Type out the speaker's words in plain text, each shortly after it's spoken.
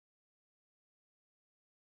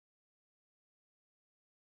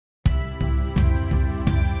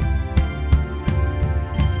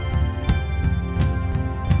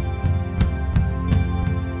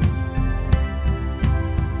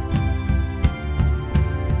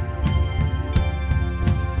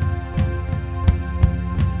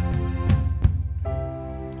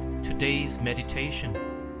meditation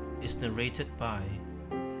is narrated by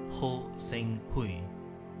Seng Hooi.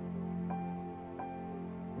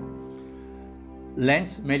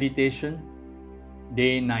 Lent Meditation,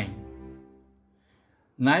 Day 9.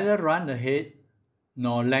 Neither run ahead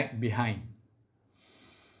nor lag behind.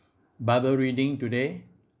 Bible reading today,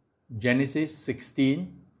 Genesis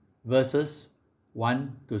 16, verses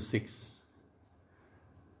 1 to 6.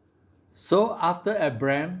 So after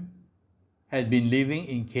Abram had been living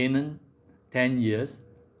in Canaan 10 years,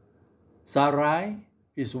 Sarai,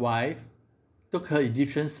 his wife, took her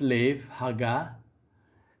Egyptian slave Hagar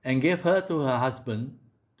and gave her to her husband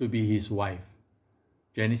to be his wife.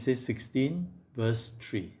 Genesis 16, verse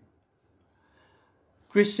 3.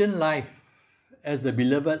 Christian life, as the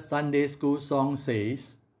beloved Sunday school song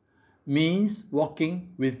says, means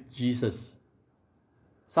walking with Jesus.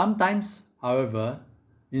 Sometimes, however,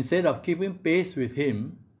 instead of keeping pace with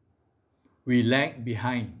him, we lag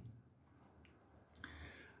behind.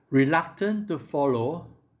 Reluctant to follow,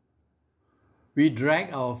 we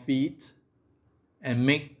drag our feet and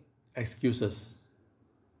make excuses.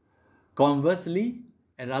 Conversely,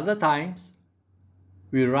 at other times,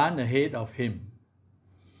 we run ahead of him.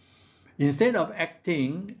 Instead of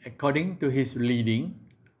acting according to his leading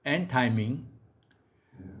and timing,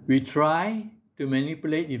 we try to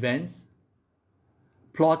manipulate events,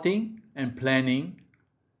 plotting and planning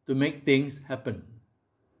to make things happen.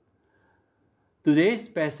 Today's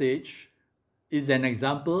passage is an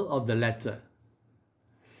example of the latter.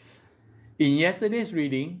 In yesterday's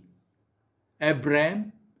reading,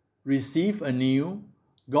 Abram received anew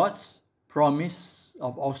God's promise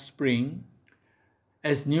of offspring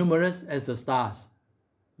as numerous as the stars.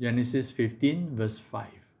 Genesis 15, verse 5.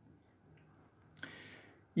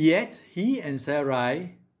 Yet he and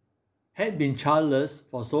Sarai had been childless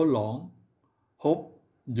for so long, hope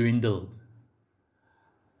dwindled.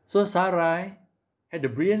 So Sarai had the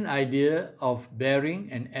brilliant idea of bearing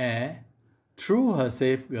an heir through her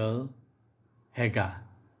slave girl, Hagar.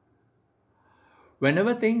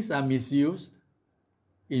 Whenever things are misused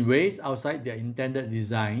in ways outside their intended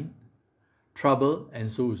design, trouble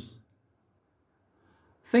ensues.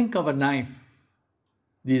 Think of a knife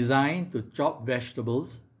designed to chop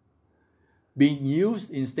vegetables being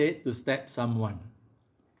used instead to stab someone.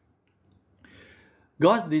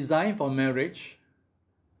 God's design for marriage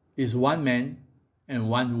is one man and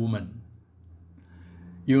one woman,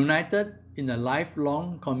 united in a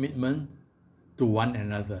lifelong commitment to one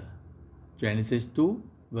another. Genesis 2,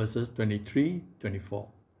 verses 23-24.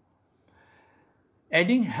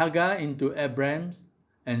 Adding Hagar into Abram's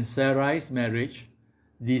and Sarai's marriage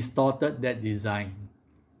distorted that design.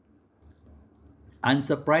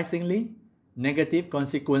 Unsurprisingly, negative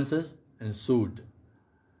consequences ensued.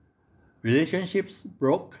 Relationships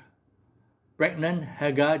broke. Pregnant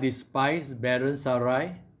Hagar despised barren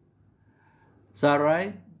Sarai.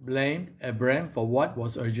 Sarai blamed Abram for what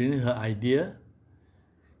was originally her idea.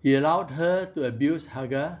 He allowed her to abuse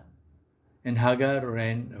Hagar, and Hagar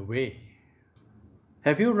ran away.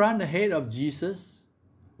 Have you run ahead of Jesus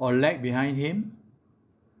or lagged behind him?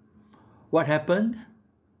 What happened?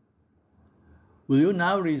 Will you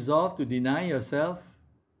now resolve to deny yourself,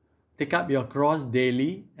 take up your cross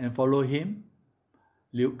daily, and follow him?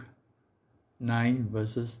 Luke 9,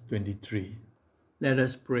 verses 23. Let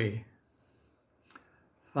us pray.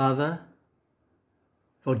 Father,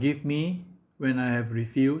 forgive me when I have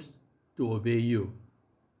refused to obey you.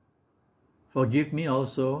 Forgive me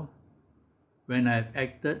also when I have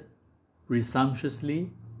acted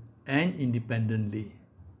presumptuously and independently.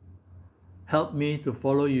 Help me to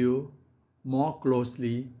follow you more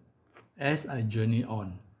closely as I journey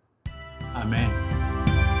on. Amen.